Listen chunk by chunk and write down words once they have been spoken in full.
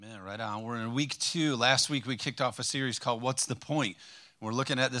Right on. We're in week 2. Last week we kicked off a series called What's the Point? We're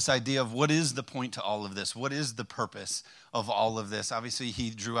looking at this idea of what is the point to all of this? What is the purpose of all of this? Obviously,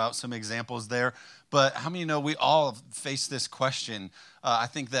 he drew out some examples there, but how many know we all face this question? I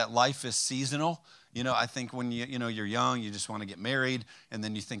think that life is seasonal. I think when you're young, you just want to get married, and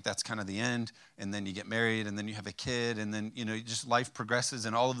then you think that's kind of the end, and then you get married, and then you have a kid, and then just life progresses,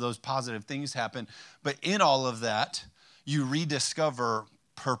 and all of those positive things happen. But in all of that, you rediscover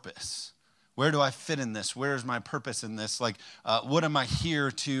purpose. Where do I fit in this? Where is my purpose in this? What am I here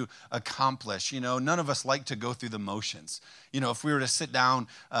to accomplish? None of us like to go through the motions. If we were to sit down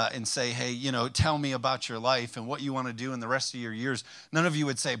and say, hey, tell me about your life and what you want to do in the rest of your years, none of you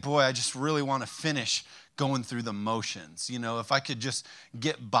would say, boy, I just really want to finish going through the motions. If I could just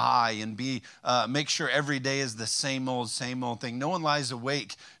get by and make sure every day is the same old thing. No one lies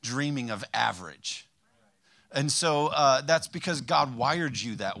awake dreaming of average. And so that's because God wired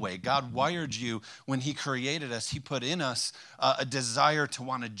you that way. God wired you when he created us. He put in us a desire to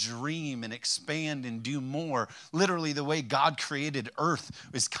want to dream and expand and do more. Literally, the way God created earth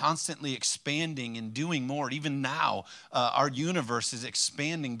is constantly expanding and doing more. Even now, our universe is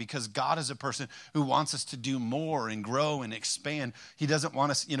expanding because God is a person who wants us to do more and grow and expand. He doesn't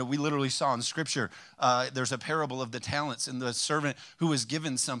want us, we literally saw in Scripture, there's a parable of the talents, and the servant who was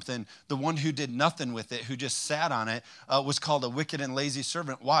given something, the one who did nothing with it, who just sat on it, was called a wicked and lazy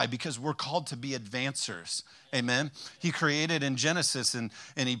servant. Why? Because we're called to be advancers. Amen. He created in Genesis and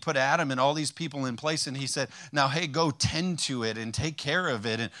he put Adam and all these people in place, and he said, now, hey, go tend to it and take care of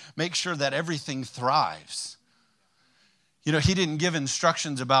it and make sure that everything thrives. He didn't give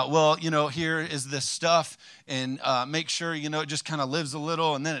instructions about, here is this stuff and make sure, it just kind of lives a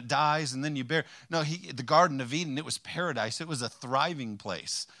little and then it dies and then you bear. No, the Garden of Eden, it was paradise. It was a thriving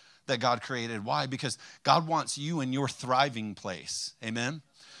place that God created. Why? Because God wants you in your thriving place. Amen?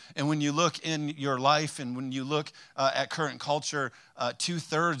 And when you look in your life and when you look at current culture,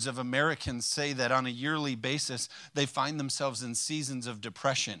 2/3 of Americans say that on a yearly basis, they find themselves in seasons of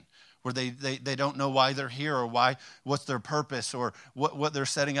depression where they don't know why they're here or what's their purpose or what they're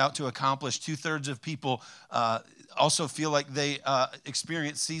setting out to accomplish. 2/3 of people also feel like they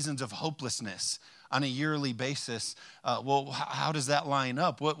experience seasons of hopelessness on a yearly basis. How does that line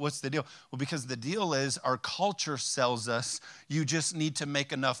up? What's the deal? Well, because the deal is our culture sells us, you just need to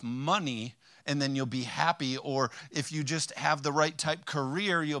make enough money and then you'll be happy. Or if you just have the right type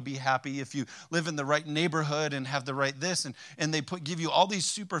career, you'll be happy. If you live in the right neighborhood and have the right this, and they give you all these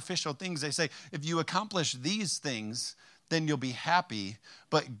superficial things. They say, if you accomplish these things, then you'll be happy.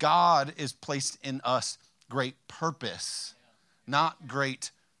 But God is placed in us great purpose, not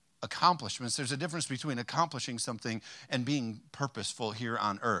great accomplishments. There's a difference between accomplishing something and being purposeful here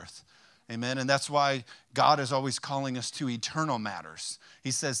on earth. Amen. And that's why God is always calling us to eternal matters.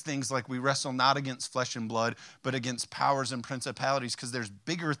 He says things like we wrestle not against flesh and blood, but against powers and principalities, because there's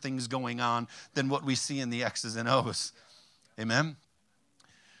bigger things going on than what we see in the X's and O's. Amen.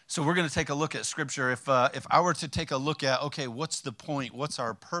 So we're going to take a look at Scripture. If I were to take a look at, okay, what's the point? What's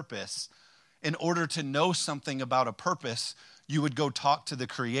our purpose? In order to know something about a purpose, you would go talk to the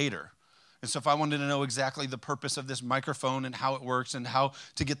Creator. And so if I wanted to know exactly the purpose of this microphone and how it works and how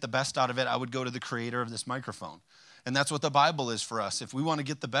to get the best out of it, I would go to the Creator of this microphone. And that's what the Bible is for us. If we want to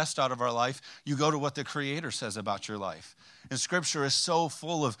get the best out of our life, you go to what the Creator says about your life. And Scripture is so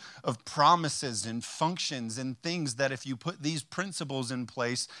full of promises and functions and things that if you put these principles in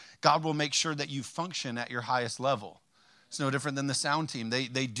place, God will make sure that you function at your highest level. It's no different than the sound team. They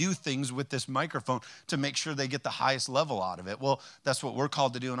do things with this microphone to make sure they get the highest level out of it. Well, that's what we're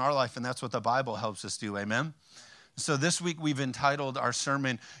called to do in our life, and that's what the Bible helps us do. Amen? So this week we've entitled our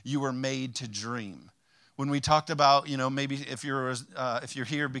sermon, You Were Made to Dream. When we talked about, maybe if you're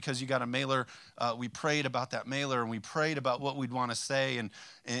here because you got a mailer, we prayed about that mailer and we prayed about what we'd want to say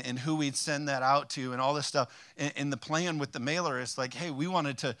and who we'd send that out to and all this stuff. And the plan with the mailer is like, hey, we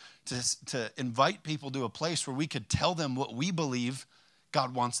wanted to invite people to a place where we could tell them what we believe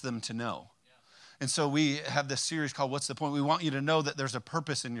God wants them to know. And so we have this series called What's the Point? We want you to know that there's a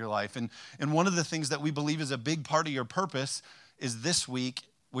purpose in your life. And one of the things that we believe is a big part of your purpose is this week,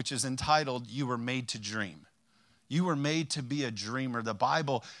 which is entitled, You Were Made to Dream. You were made to be a dreamer. The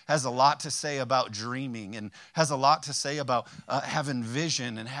Bible has a lot to say about dreaming and has a lot to say about having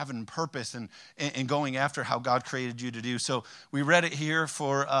vision and having purpose and going after how God created you to do. So we read it here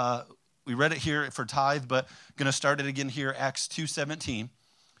for tithe, but I'm going to start it again here, Acts 2:17.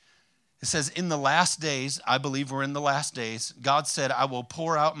 It says, in the last days, I believe we're in the last days, God said, I will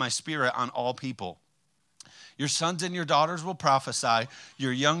pour out my Spirit on all people. Your sons and your daughters will prophesy.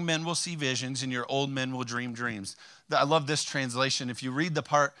 Your young men will see visions, and your old men will dream dreams. I love this translation. If you read the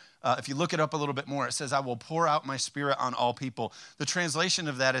part, if you look it up a little bit more, it says, I will pour out my spirit on all people. The translation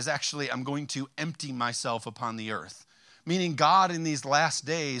of that is actually, I'm going to empty myself upon the earth. Meaning God in these last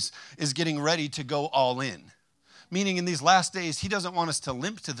days is getting ready to go all in. Meaning in these last days, he doesn't want us to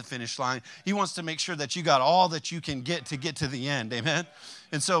limp to the finish line. He wants to make sure that you got all that you can get to the end. Amen?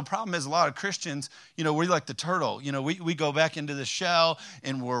 And so the problem is a lot of Christians, we're like the turtle. We go back into the shell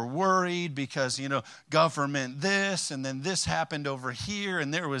and we're worried because, government this and then this happened over here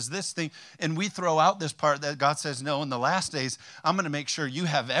and there was this thing. And we throw out this part that God says, no, in the last days, I'm going to make sure you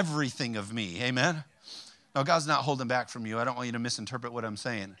have everything of me. Amen? Now, God's not holding back from you. I don't want you to misinterpret what I'm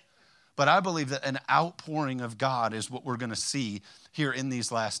saying. But I believe that an outpouring of God is what we're going to see here in these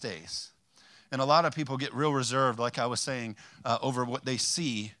last days. And a lot of people get real reserved, like I was saying, over what they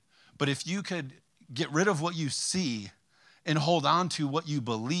see. But if you could get rid of what you see and hold on to what you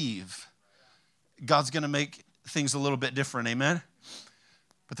believe, God's going to make things a little bit different. Amen?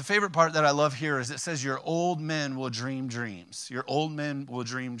 But the favorite part that I love here is it says, your old men will dream dreams. Your old men will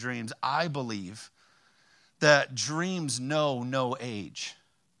dream dreams. I believe that dreams know no age.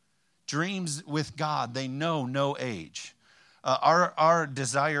 Dreams with God, they know no age. Our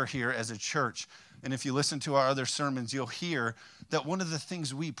desire here as a church, and if you listen to our other sermons, you'll hear that one of the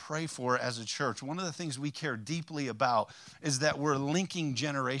things we pray for as a church, one of the things we care deeply about is that we're linking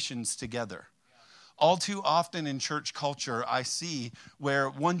generations together. All too often in church culture, I see where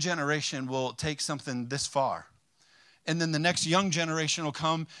one generation will take something this far. And then the next young generation will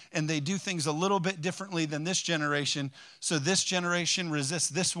come and they do things a little bit differently than this generation. So this generation resists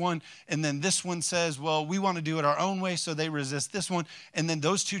this one. And then this one says, well, we want to do it our own way. So they resist this one. And then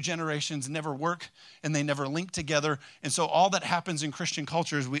those two generations never work and they never link together. And so all that happens in Christian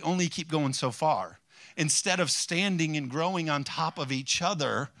culture is we only keep going so far. Instead of standing and growing on top of each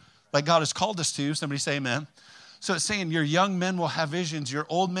other like God has called us to. Somebody say amen. So it's saying your young men will have visions, your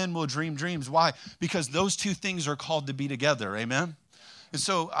old men will dream dreams. Why? Because those two things are called to be together. Amen? And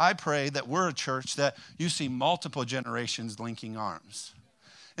so I pray that we're a church that you see multiple generations linking arms.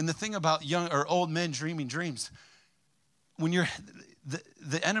 And the thing about young or old men dreaming dreams, when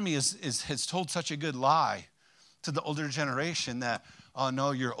the enemy has told such a good lie to the older generation that, oh no,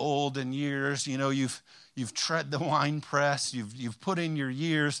 you're old in years, you've tread the wine press, you've put in your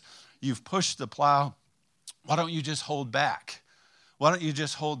years, you've pushed the plow. Why don't you just hold back? Why don't you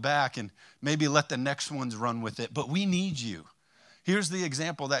just hold back and maybe let the next ones run with it? But we need you. Here's the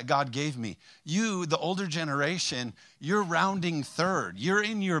example that God gave me. You, the older generation, you're rounding third. You're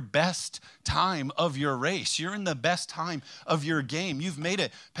in your best time of your race. You're in the best time of your game. You've made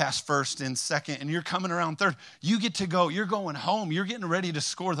it past first and second, and you're coming around third. You get to go. You're going home. You're getting ready to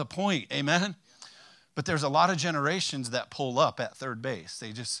score the point. Amen? But there's a lot of generations that pull up at third base.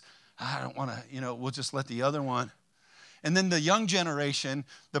 They just, I don't want to, we'll just let the other one. And then the young generation,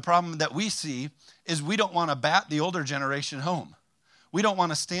 the problem that we see is we don't want to bat the older generation home. We don't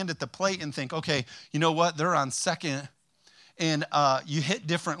want to stand at the plate and think, okay, you know what, they're on second, and you hit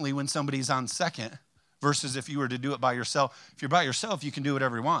differently when somebody's on second versus if you were to do it by yourself. If you're by yourself, you can do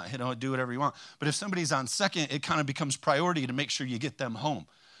whatever you want, do whatever you want. But if somebody's on second, it kind of becomes priority to make sure you get them home.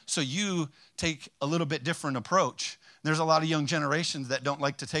 So you take a little bit different approach. There's a lot of young generations that don't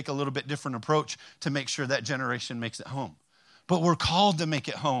like to take a little bit different approach to make sure that generation makes it home. But we're called to make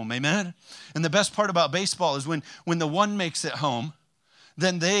it home, amen? And the best part about baseball is when the one makes it home,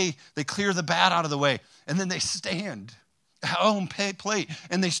 then they clear the bat out of the way, and then they stand at home plate,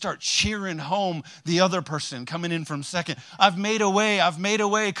 and they start cheering home the other person coming in from second. I've made a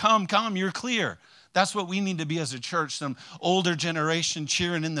way, come, you're clear. That's what we need to be as a church, some older generation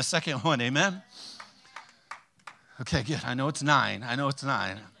cheering in the second one, amen? Okay, good. I know it's 9.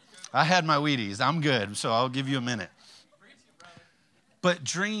 I had my Wheaties. I'm good, so I'll give you a minute. But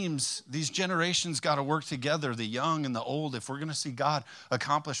dreams, these generations got to work together, the young and the old. If we're going to see God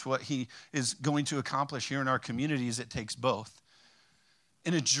accomplish what he is going to accomplish here in our communities, it takes both.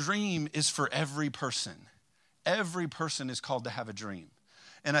 And a dream is for every person. Every person is called to have a dream.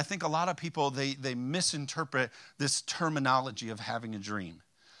 And I think a lot of people, they misinterpret this terminology of having a dream.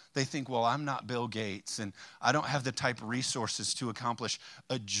 They think, well, I'm not Bill Gates, and I don't have the type of resources to accomplish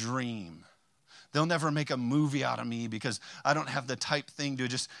a dream. They'll never make a movie out of me because I don't have the type thing to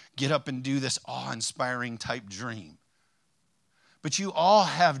just get up and do this awe-inspiring type dream. But you all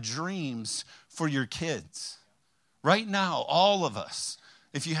have dreams for your kids. Right now, all of us,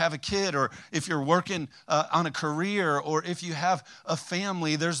 if you have a kid or if you're working on a career or if you have a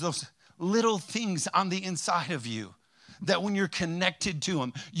family, there's those little things on the inside of you that when you're connected to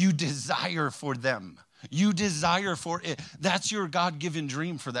them, you desire for them. You desire for it. That's your God-given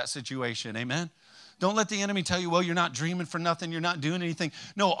dream for that situation. Amen? Don't let the enemy tell you, well, you're not dreaming for nothing. You're not doing anything.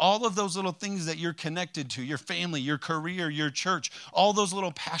 No, all of those little things that you're connected to, your family, your career, your church, all those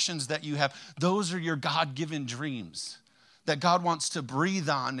little passions that you have, those are your God-given dreams that God wants to breathe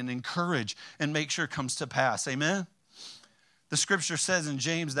on and encourage and make sure comes to pass. Amen? The scripture says in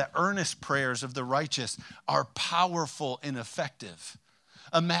James that earnest prayers of the righteous are powerful and effective.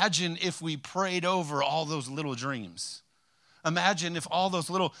 Imagine if we prayed over all those little dreams. Imagine if all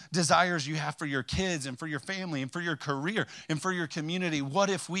those little desires you have for your kids and for your family and for your career and for your community, what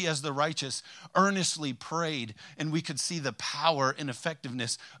if we as the righteous earnestly prayed and we could see the power and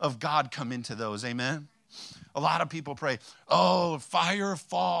effectiveness of God come into those? Amen? A lot of people pray, oh, fire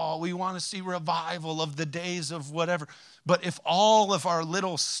fall. We want to see revival of the days of whatever. But if all of our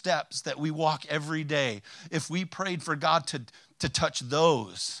little steps that we walk every day, if we prayed for God to touch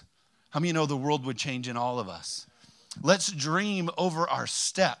those, how many know the world would change in all of us? Let's dream over our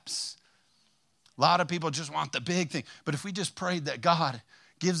steps. A lot of people just want the big thing. But if we just prayed that God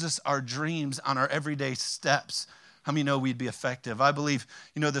gives us our dreams on our everyday steps, how many know we'd be effective? I believe,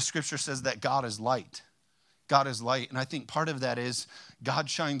 the scripture says that God is light. God is light. And I think part of that is God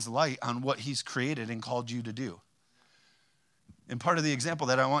shines light on what he's created and called you to do. And part of the example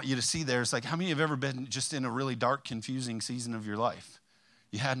that I want you to see there is like, how many have ever been just in a really dark, confusing season of your life?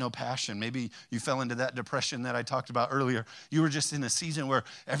 You had no passion. Maybe you fell into that depression that I talked about earlier. You were just in a season where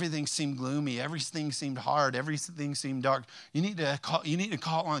everything seemed gloomy, everything seemed hard, everything seemed dark. You need to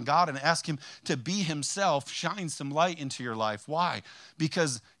call on God and ask him to be himself, shine some light into your life. Why?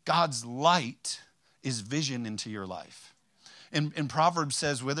 Because God's light is vision into your life. And Proverbs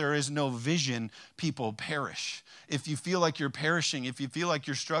says, where there is no vision, people perish. If you feel like you're perishing, if you feel like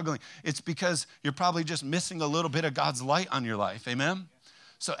you're struggling, it's because you're probably just missing a little bit of God's light on your life. Amen?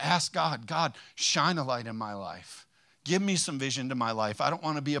 So ask God, God, shine a light in my life. Give me some vision to my life. I don't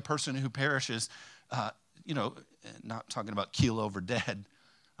want to be a person who perishes, not talking about keel over dead.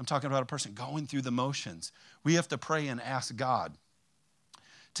 I'm talking about a person going through the motions. We have to pray and ask God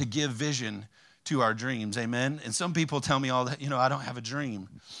to give vision to our dreams. Amen? And some people tell me all that, I don't have a dream.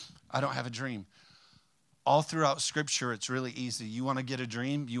 I don't have a dream. All throughout Scripture, it's really easy. You want to get a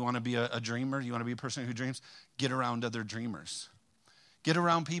dream? You want to be a dreamer? You want to be a person who dreams? Get around other dreamers. Get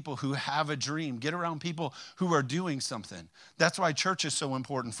around people who have a dream. Get around people who are doing something. That's why church is so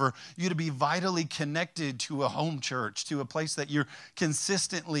important, for you to be vitally connected to a home church, to a place that you're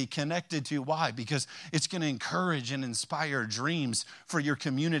consistently connected to. Why? Because it's going to encourage and inspire dreams for your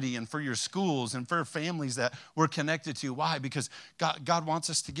community and for your schools and for families that we're connected to. Why? Because God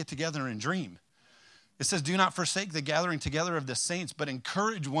wants us to get together and dream. It says, do not forsake the gathering together of the saints, but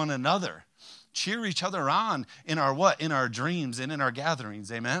encourage one another. Cheer each other on in our what? In our dreams and in our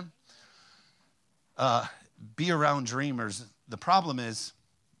gatherings. Amen? Be around dreamers. The problem is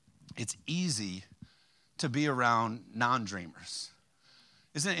it's easy to be around non-dreamers.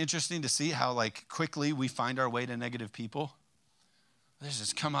 Isn't it interesting to see how quickly we find our way to negative people? They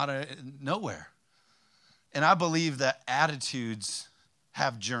just come out of nowhere. And I believe that attitudes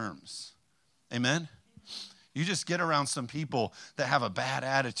have germs. Amen? You just get around some people that have a bad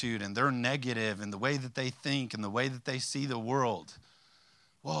attitude and they're negative in the way that they think and the way that they see the world.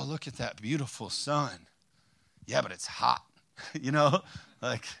 Whoa, look at that beautiful sun. Yeah, but it's hot. Well,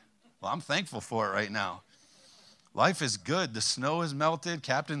 I'm thankful for it right now. Life is good. The snow is melted.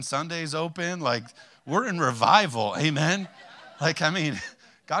 Captain Sunday's open. We're in revival. Amen.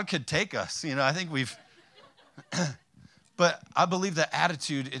 God could take us. I think we've, but I believe that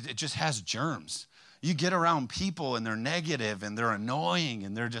attitude, it just has germs. You get around people and they're negative and they're annoying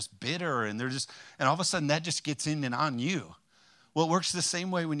and they're just bitter and and all of a sudden that just gets in and on you. Well, it works the same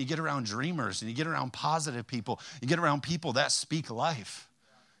way when you get around dreamers and you get around positive people. You get around people that speak life.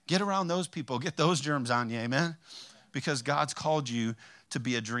 Get around those people. Get those germs on you, amen? Because God's called you to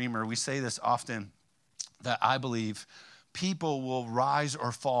be a dreamer. We say this often, that I believe people will rise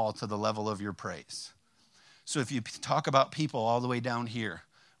or fall to the level of your praise. So if you talk about people all the way down here,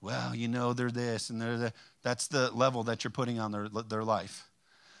 well, they're this and they're that. That's the level that you're putting on their life.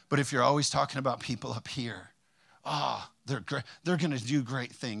 But if you're always talking about people up here, they're great. They're going to do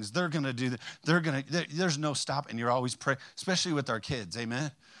great things. They're going to do that. There's no stopping. You're always praying, especially with our kids.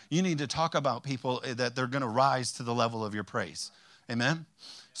 Amen. You need to talk about people that they're going to rise to the level of your praise. Amen.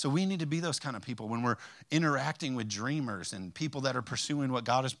 So we need to be those kind of people when we're interacting with dreamers and people that are pursuing what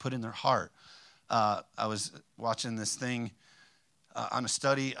God has put in their heart. I was watching this thing on a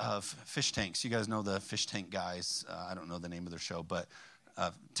study of fish tanks. You guys know the fish tank guys. I don't know the name of their show, but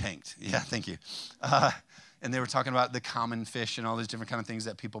Tanked. Yeah, thank you. and they were talking about the common fish and all these different kind of things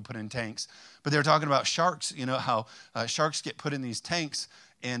that people put in tanks. But they were talking about sharks, how sharks get put in these tanks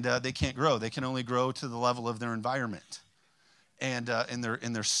and they can't grow. They can only grow to the level of their environment. And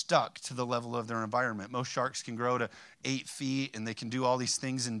they're stuck to the level of their environment. Most sharks can grow to 8 feet, and they can do all these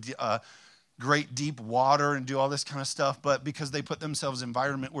things in great deep water and do all this kind of stuff. But because they put themselves in an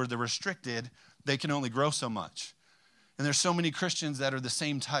environment where they're restricted, they can only grow so much. And there's so many Christians that are the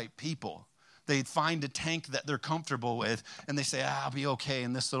same type people. They find a tank that they're comfortable with, and they say, I'll be okay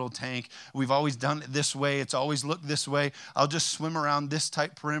in this little tank. We've always done it this way. It's always looked this way. I'll just swim around this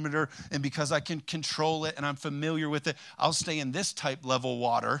type perimeter, and because I can control it and I'm familiar with it, I'll stay in this type level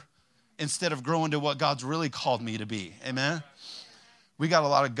water instead of growing to what God's really called me to be. Amen? We got a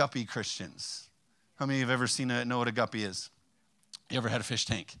lot of guppy Christians. How many of you have ever know what a guppy is? You ever had a fish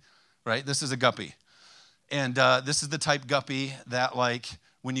tank, right? This is a guppy. And this is the type guppy that, like,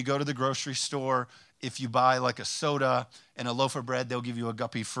 when you go to the grocery store, if you buy like a soda and a loaf of bread, they'll give you a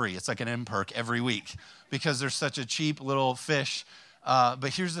guppy free. It's like an M-Perk every week because they're such a cheap little fish.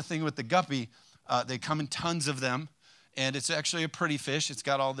 But here's the thing with the guppy. They come in tons of them, and it's actually a pretty fish. It's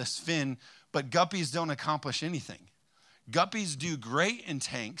got all this fin, but guppies don't accomplish anything. Guppies do great in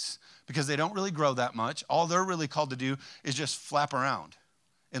tanks because they don't really grow that much. All they're really called to do is just flap around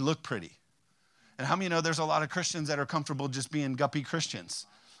and look pretty. And how many know there's a lot of Christians that are comfortable just being guppy Christians?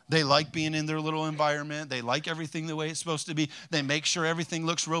 They like being in their little environment. They like everything the way it's supposed to be. They make sure everything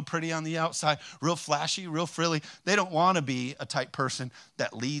looks real pretty on the outside, real flashy, real frilly. They don't want to be a type person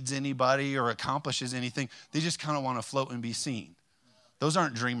that leads anybody or accomplishes anything. They just kind of want to float and be seen. Those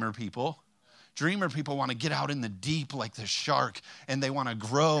aren't dreamer people. Dreamer people want to get out in the deep like the shark, and they want to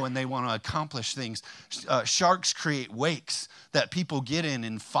grow and they want to accomplish things. Sharks create wakes that people get in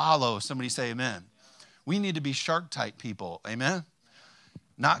and follow. Somebody say amen. We need to be shark-type people, amen?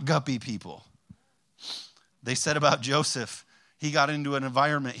 Not guppy people. They said about Joseph, he got into an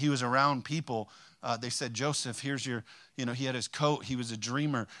environment, he was around people. They said, Joseph, here's your, he had his coat, he was a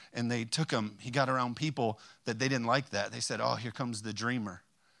dreamer, and they took him. He got around people that they didn't like that. They said, oh, here comes the dreamer.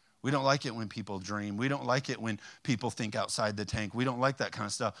 We don't like it when people dream. We don't like it when people think outside the tank. We don't like that kind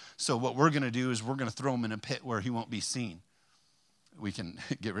of stuff. So what we're going to do is we're going to throw him in a pit where he won't be seen. We can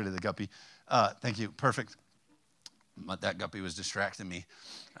get rid of the guppy. Thank you. Perfect. That guppy was distracting me.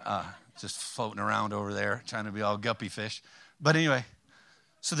 Just floating around over there, trying to be all guppy fish. But anyway,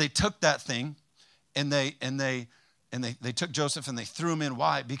 so they took that thing, and they took Joseph and they threw him in.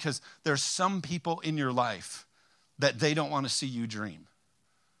 Why? Because there's some people in your life that they don't want to see you dream.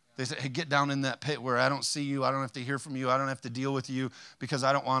 They say, hey, get down in that pit where I don't see you. I don't have to hear from you. I don't have to deal with you because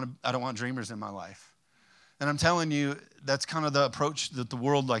I don't want dreamers in my life. And I'm telling you, that's kind of the approach that the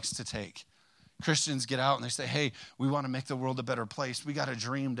world likes to take. Christians get out and they say, hey, we want to make the world a better place. We got a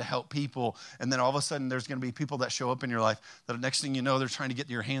dream to help people. And then all of a sudden, there's going to be people that show up in your life that the next thing you know, they're trying to get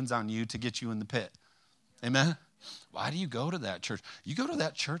your hands on you to get you in the pit. Amen? Why do you go to that church? You go to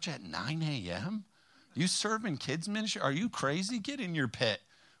that church at 9 a.m.? You serve in kids ministry? Are you crazy? Get in your pit.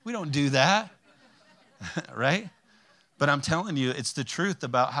 We don't do that, right? But I'm telling you, it's the truth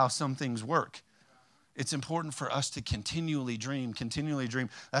about how some things work. It's important for us to continually dream.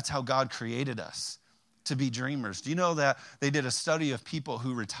 That's how God created us, to be dreamers. Do you know that they did a study of people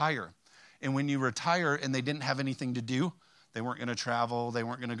who retire? And when you retire and they didn't have anything to do, they weren't going to travel, they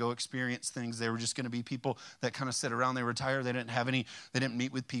weren't going to go experience things, they were just going to be people that kind of sit around, they retire, they didn't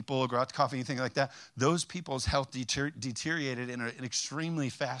meet with people or go out to coffee, anything like that. Those people's health deteriorated in an extremely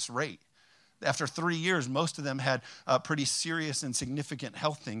fast rate. After 3 years, most of them had pretty serious and significant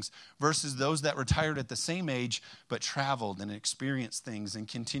health things versus those that retired at the same age but traveled and experienced things and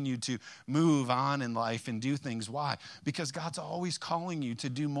continued to move on in life and do things. Why? Because God's always calling you to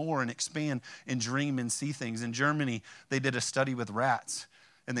do more and expand and dream and see things. In Germany, they did a study with rats,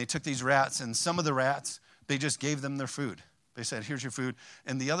 and they took these rats, and some of the rats, they just gave them their food. They said, here's your food.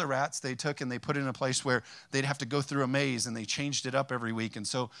 And the other rats they took and they put in a place where they'd have to go through a maze, and they changed it up every week. And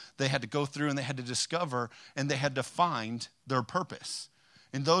so they had to go through and they had to discover and they had to find their purpose.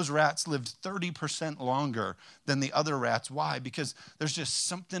 And those rats lived 30% longer than the other rats. Why? Because there's just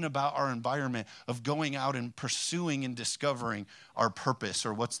something about our environment of going out and pursuing and discovering our purpose,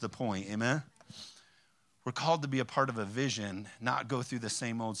 or what's the point. Amen? We're called to be a part of a vision, not go through the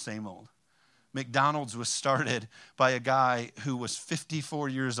same old, same old. McDonald's was started by a guy who was 54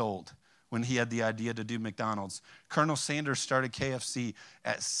 years old when he had the idea to do McDonald's. Colonel Sanders started KFC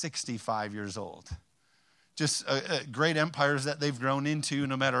at 65 years old. Just great empires that they've grown into,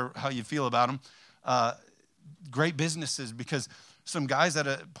 no matter how you feel about them. Great businesses, because some guys at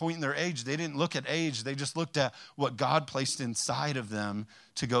a point in their age, they didn't look at age. They just looked at what God placed inside of them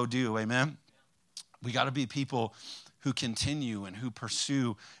to go do. Amen? We got to be people who continue and who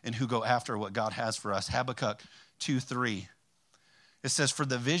pursue and who go after what God has for us. Habakkuk 2:3. It says, "For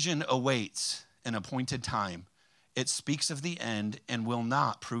the vision awaits an appointed time. It speaks of the end and will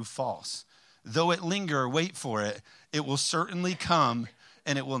not prove false. Though it linger, wait for it. It will certainly come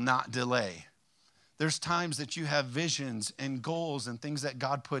and it will not delay." There's times that you have visions and goals and things that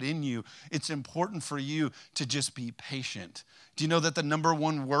God put in you. It's important for you to just be patient. Do you know that the number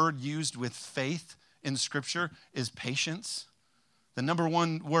one word used with faith in Scripture is patience? The number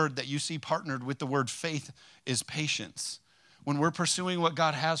one word that you see partnered with the word faith is patience. When we're pursuing what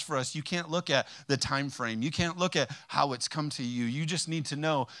God has for us, you can't look at the time frame. You can't look at how it's come to you. You just need to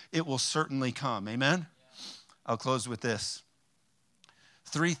know it will certainly come. Amen? Yeah. I'll close with this.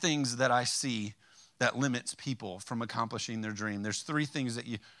 3 things that I see that limits people from accomplishing their dream. There's 3 things that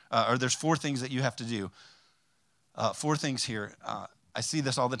there's 4 things that you have to do. 4 things here. I see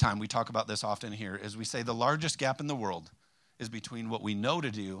this all the time. We talk about this often here, is we say the largest gap in the world is between what we know to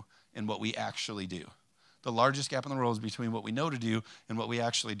do and what we actually do. The largest gap in the world is between what we know to do and what we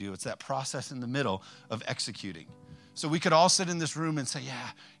actually do. It's that process in the middle of executing. So we could all sit in this room and say,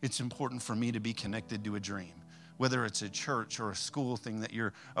 yeah, it's important for me to be connected to a dream. Whether it's a church or a school thing that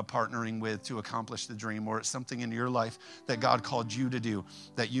you're partnering with to accomplish the dream, or it's something in your life that God called you to do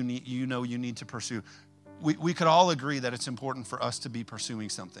that you need to pursue. We could all agree that it's important for us to be pursuing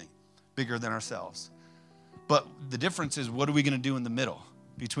something bigger than ourselves. But the difference is, what are we going to do in the middle?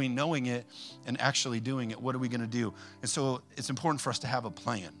 Between knowing it and actually doing it, what are we going to do? And so it's important for us to have a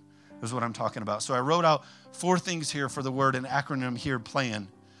plan, is what I'm talking about. So I wrote out 4 things here for the word, an acronym here, plan.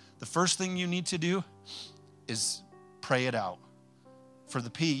 The first thing you need to do is pray it out. For the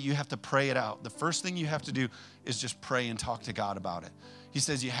P, you have to pray it out. The first thing you have to do is just pray and talk to God about it. He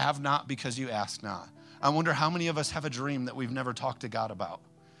says, you have not because you ask not. I wonder how many of us have a dream that we've never talked to God about.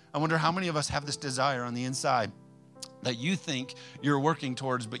 I wonder how many of us have this desire on the inside that you think you're working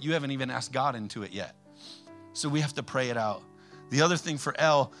towards, but you haven't even asked God into it yet. So we have to pray it out. The other thing for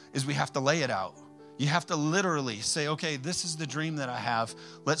L is we have to lay it out. You have to literally say, okay, this is the dream that I have.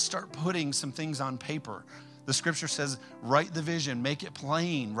 Let's start putting some things on paper. The scripture says, write the vision, make it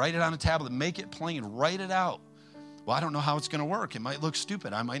plain, write it on a tablet, make it plain, write it out. Well, I don't know how it's going to work. It might look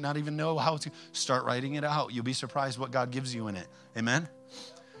stupid. I might not even know how to start writing it out. You'll be surprised what God gives you in it. Amen?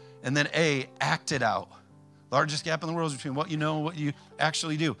 And then A, act it out. Largest gap in the world is between what you know and what you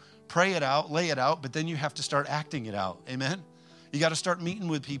actually do. Pray it out, lay it out, but then you have to start acting it out. Amen? You got to start meeting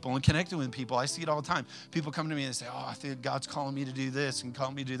with people and connecting with people. I see it all the time. People come to me and say, I think God's calling me to do this and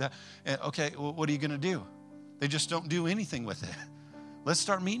calling me to do that. And, okay, well, what are you going to do? They just don't do anything with it. Let's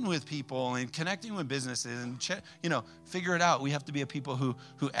start meeting with people and connecting with businesses and figure it out. We have to be a people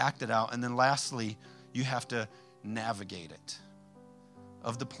who act it out. And then lastly, you have to navigate it.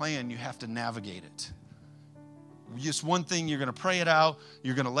 Of the plan, you have to navigate it. Just one thing, you're going to pray it out,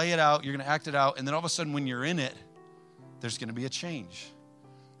 you're going to lay it out, you're going to act it out, and then all of a sudden when you're in it, there's going to be a change.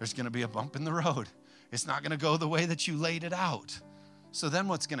 There's going to be a bump in the road. It's not going to go the way that you laid it out. So then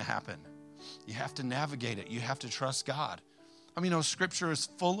what's going to happen? You have to navigate it. You have to trust God. I mean, Scripture is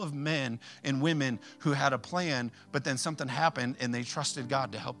full of men and women who had a plan, but then something happened and they trusted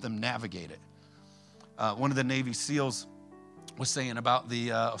God to help them navigate it. One of the Navy SEALs was saying about the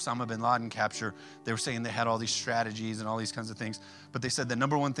Osama bin Laden capture. They were saying they had all these strategies and all these kinds of things. But they said the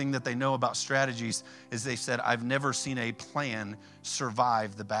number one thing that they know about strategies is they said, I've never seen a plan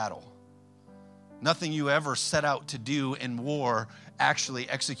survive the battle. Nothing you ever set out to do in war actually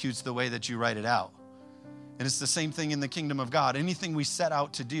executes the way that you write it out. And it's the same thing in the kingdom of God. Anything we set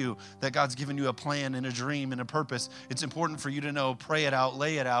out to do, that God's given you a plan and a dream and a purpose, it's important for you to know, pray it out,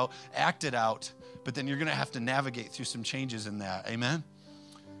 lay it out, act it out, but then you're going to have to navigate through some changes in that. Amen?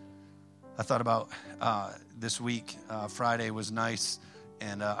 I thought about this week, Friday was nice,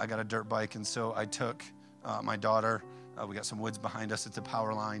 and I got a dirt bike, and so I took my daughter. We got some woods behind us. It's a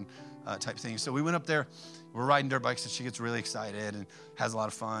power line type thing. So we went up there. We're riding dirt bikes, and she gets really excited and has a lot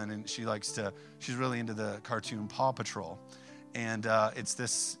of fun, and she's really into the cartoon Paw Patrol. And it's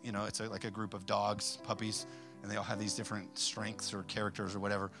this, it's like a group of dogs, puppies, and they all have these different strengths or characters or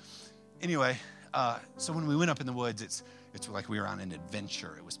whatever. Anyway, so when we went up in the woods, it's like we were on an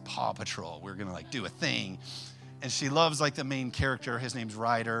adventure. It was Paw Patrol. We were going to do a thing. And she loves the main character. His name's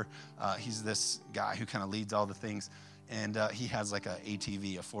Ryder. He's this guy who kind of leads all the things. And he has a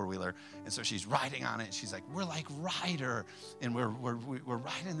ATV, a four-wheeler. And so she's riding on it. And she's like, we're like Ryder. And we're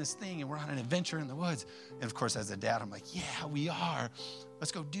riding this thing. And we're on an adventure in the woods. And, of course, as a dad, I'm like, yeah, we are.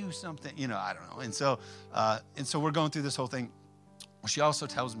 Let's go do something. I don't know. And so we're going through this whole thing. She also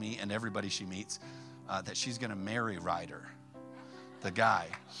tells me and everybody she meets that she's going to marry Ryder. the guy.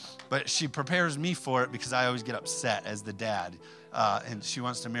 But she prepares me for it because I always get upset as the dad. And she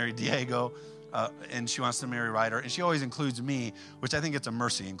wants to marry Diego, and she wants to marry Ryder. And she always includes me, which I think it's a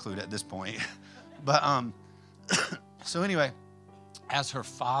mercy include at this point. But so anyway, as her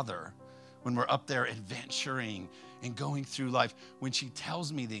father, when we're up there adventuring and going through life, when she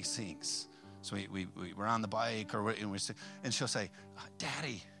tells me these things, so we're on the bike and she'll say,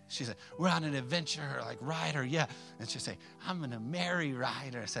 Daddy, she said, we're on an adventure like Ryder, yeah. And she'll say, I'm going to marry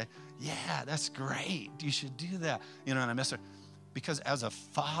Ryder. I say, yeah, that's great. You should do that. And I miss her. Because as a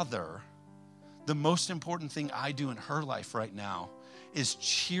father, the most important thing I do in her life right now is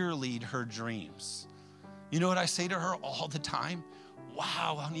cheerlead her dreams. You know what I say to her all the time?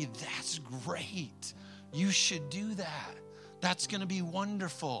 Wow, honey, that's great. You should do that. That's going to be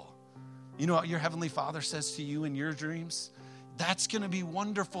wonderful. You know what your Heavenly Father says to you in your dreams? That's going to be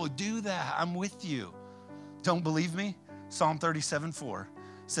wonderful. Do that. I'm with you. Don't believe me? Psalm 37:4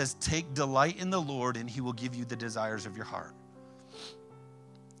 says, take delight in the Lord and he will give you the desires of your heart.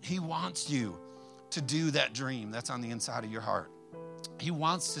 He wants you to do that dream that's on the inside of your heart. He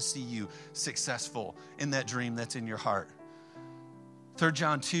wants to see you successful in that dream that's in your heart. 3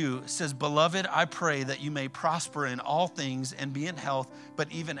 John 2 says, Beloved, I pray that you may prosper in all things and be in health,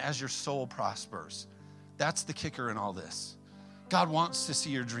 but even as your soul prospers. That's the kicker in all this. God wants to see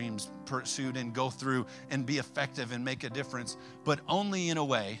your dreams pursued and go through and be effective and make a difference, but only in a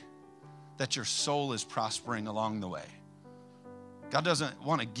way that your soul is prospering along the way. God doesn't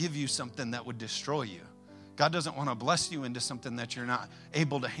want to give you something that would destroy you. God doesn't want to bless you into something that you're not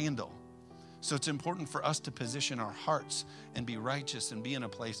able to handle. So it's important for us to position our hearts and be righteous and be in a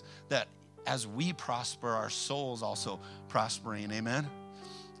place that as we prosper, our soul's also prospering. Amen?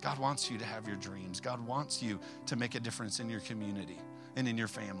 God wants you to have your dreams. God wants you to make a difference in your community and in your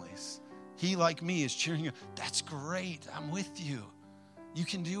families. He, like me, is cheering you. That's great. I'm with you. You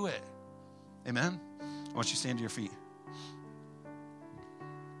can do it. Amen? I want you to stand to your feet.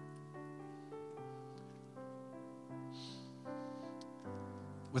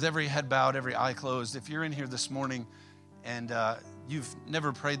 With every head bowed, every eye closed, if you're in here this morning and you've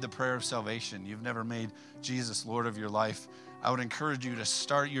never prayed the prayer of salvation, you've never made Jesus Lord of your life, I would encourage you to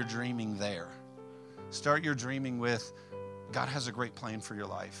start your dreaming there. Start your dreaming with, God has a great plan for your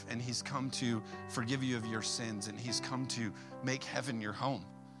life, and he's come to forgive you of your sins, and he's come to make heaven your home.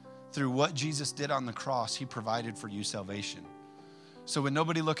 Through what Jesus did on the cross, he provided for you salvation. So with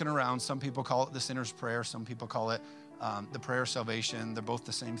nobody looking around, some people call it the sinner's prayer, some people call it the prayer of salvation. They're both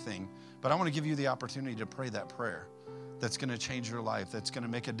the same thing. But I want to give you the opportunity to pray that prayer that's going to change your life, that's going to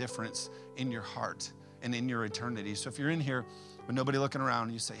make a difference in your heart and in your eternity. So if you're in here with nobody looking around,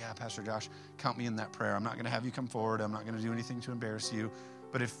 and you say, yeah, Pastor Josh, count me in that prayer. I'm not going to have you come forward. I'm not going to do anything to embarrass you.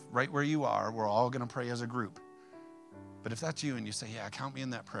 But if right where you are, we're all going to pray as a group. But if that's you and you say, yeah, count me in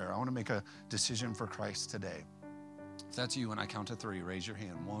that prayer. I want to make a decision for Christ today. If that's you, when I count to 3, raise your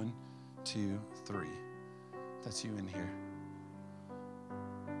hand. 1, 2, 3. That's you in here.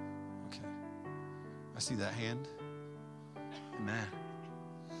 Okay. I see that hand. Amen.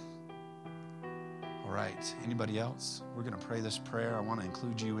 All right. Anybody else? We're going to pray this prayer. I want to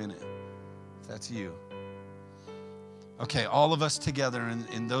include you in it. If that's you. Okay, all of us together,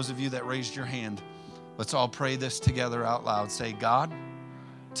 and those of you that raised your hand, let's all pray this together out loud. Say, God,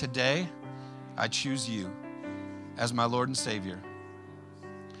 today I choose you as my Lord and Savior.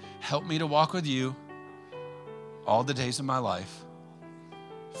 Help me to walk with you all the days of my life.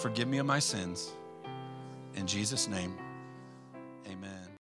 Forgive me of my sins. In Jesus' name, amen.